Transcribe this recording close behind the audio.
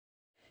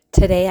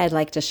Today, I'd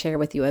like to share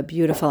with you a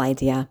beautiful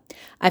idea.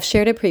 I've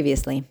shared it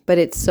previously, but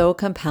it's so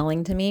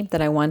compelling to me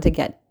that I want to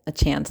get a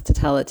chance to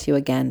tell it to you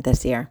again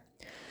this year.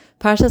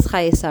 Parshas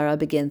Chayei Sarah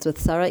begins with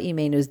Sarah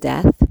Imenu's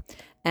death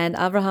and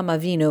Avraham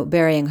Avinu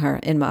burying her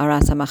in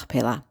Ma'aras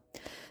HaMachpelah.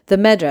 The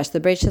Medrash, the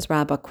Bereishis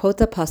Rabbah,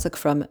 quotes a pasuk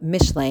from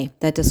Mishlei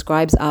that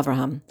describes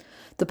Avraham.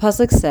 The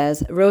pasuk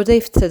says,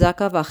 "Rodef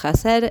tzedakah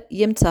v'chesed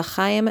yimtza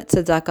chaim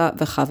tzedakah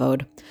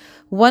v'chavod."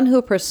 One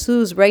who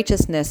pursues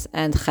righteousness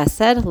and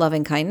chesed,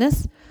 loving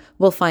kindness,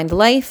 will find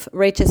life,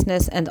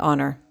 righteousness, and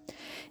honor.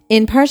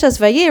 In Parshas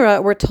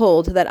Vayera, we're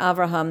told that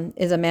Avraham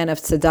is a man of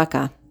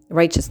tzedakah,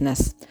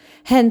 righteousness.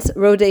 Hence,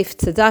 Rodef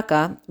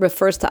tzedakah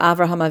refers to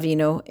Avraham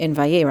Avinu in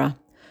Vayera.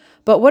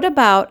 But what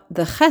about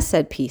the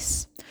chesed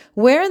piece?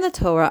 Where in the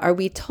Torah are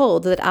we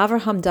told that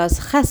Avraham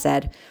does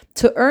chesed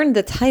to earn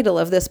the title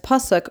of this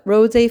pasuk,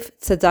 Rodef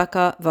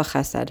tzedakah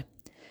v'chesed?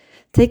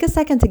 Take a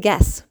second to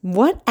guess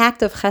what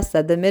act of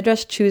chesed the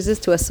Midrash chooses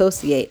to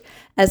associate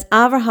as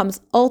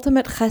Avraham's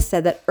ultimate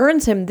chesed that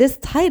earns him this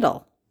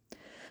title,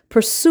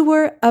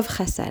 pursuer of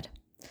chesed.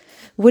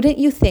 Wouldn't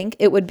you think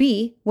it would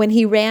be when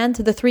he ran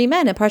to the three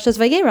men in Parshas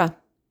Vayera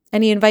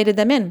and he invited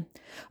them in?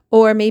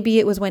 Or maybe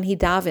it was when he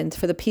davened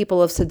for the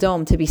people of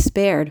Sodom to be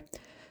spared.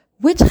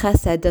 Which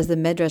chesed does the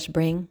Midrash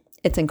bring?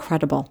 It's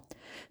incredible.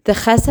 The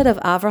chesed of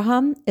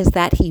Avraham is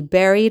that he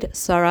buried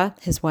Sarah,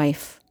 his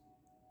wife.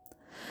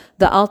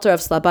 The Alter of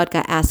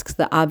Slabodka asks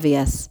the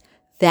obvious,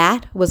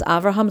 that was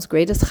Avraham's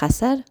greatest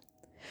chesed?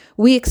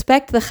 We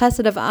expect the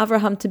chesed of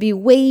Avraham to be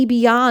way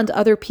beyond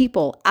other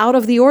people, out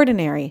of the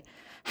ordinary.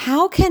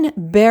 How can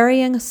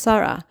burying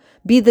Sarah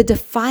be the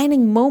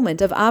defining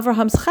moment of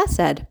Avraham's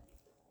chesed?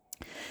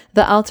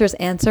 The Alter's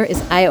answer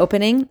is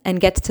eye-opening and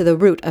gets to the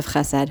root of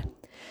chesed.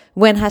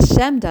 When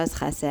Hashem does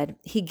chesed,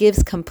 He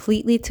gives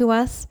completely to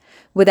us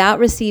without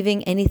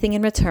receiving anything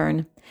in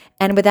return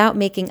and without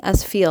making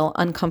us feel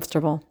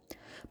uncomfortable.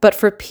 But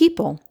for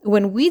people,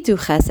 when we do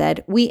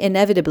chesed, we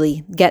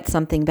inevitably get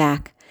something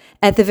back.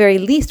 At the very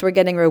least, we're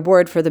getting a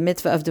reward for the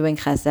mitzvah of doing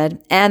chesed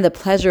and the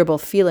pleasurable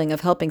feeling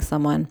of helping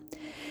someone.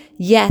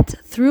 Yet,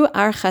 through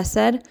our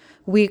chesed,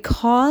 we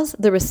cause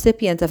the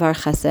recipient of our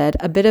chesed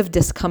a bit of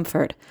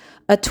discomfort,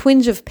 a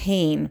twinge of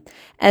pain,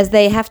 as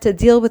they have to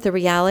deal with the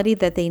reality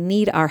that they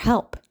need our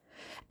help.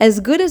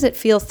 As good as it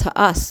feels to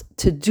us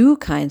to do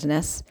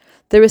kindness,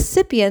 the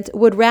recipient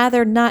would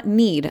rather not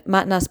need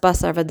matnas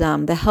basar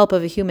v'dam, the help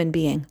of a human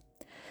being.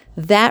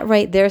 That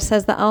right there,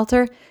 says the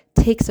Alter,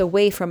 takes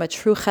away from a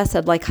true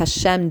chesed like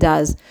Hashem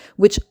does,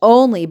 which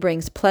only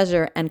brings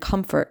pleasure and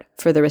comfort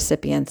for the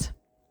recipient.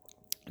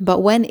 But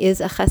when is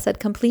a chesed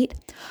complete?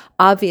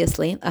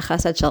 Obviously, a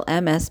chesed shel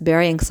emes,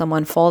 burying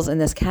someone, falls in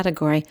this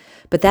category,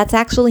 but that's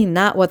actually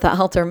not what the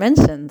Alter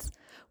mentions.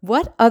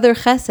 What other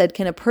chesed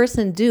can a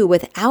person do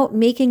without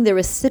making the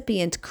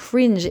recipient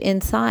cringe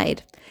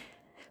inside?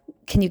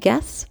 Can you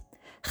guess?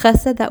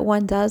 Chesed that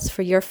one does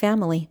for your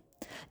family.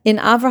 In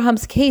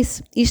Avraham's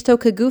case, Ishto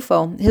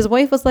Kegufo, his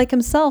wife was like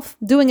himself.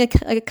 Doing a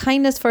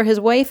kindness for his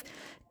wife,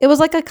 it was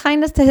like a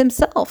kindness to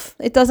himself.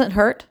 It doesn't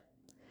hurt.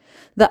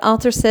 The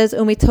Alter says,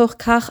 Umitoch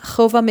kach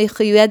chova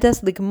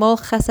mechuyedes ligmol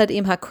chesed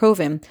im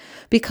hakrovim.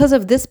 Because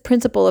of this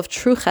principle of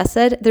true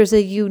chesed, there's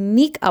a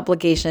unique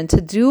obligation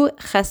to do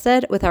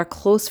chesed with our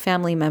close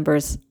family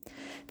members.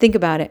 Think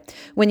about it.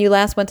 When you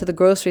last went to the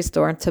grocery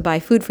store to buy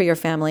food for your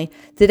family,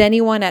 did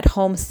anyone at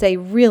home say,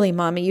 "Really,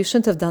 Mommy, you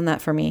shouldn't have done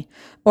that for me"?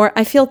 Or,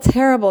 "I feel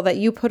terrible that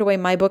you put away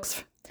my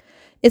books"?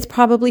 It's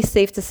probably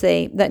safe to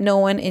say that no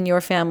one in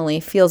your family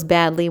feels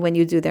badly when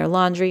you do their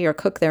laundry or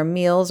cook their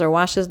meals or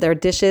washes their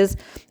dishes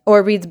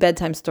or reads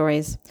bedtime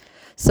stories.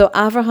 So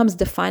Avraham's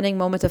defining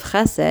moment of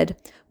chesed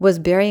was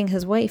burying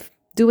his wife,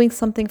 doing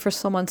something for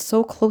someone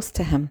so close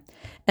to him.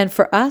 And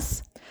for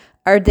us,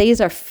 our days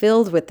are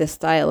filled with this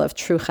style of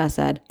true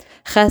chesed.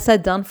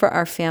 Chesed done for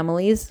our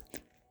families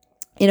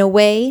in a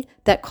way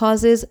that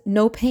causes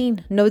no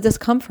pain, no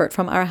discomfort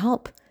from our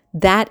help.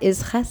 That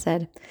is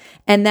chesed.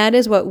 And that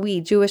is what we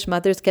Jewish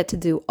mothers get to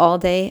do all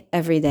day,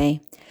 every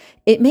day.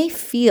 It may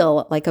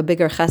feel like a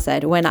bigger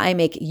chesed when I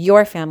make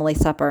your family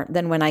supper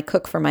than when I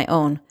cook for my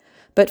own,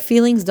 but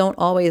feelings don't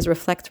always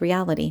reflect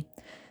reality.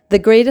 The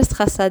greatest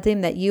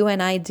chesedim that you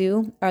and I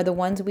do are the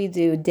ones we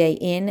do day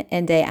in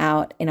and day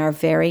out in our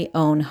very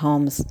own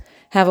homes.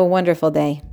 Have a wonderful day.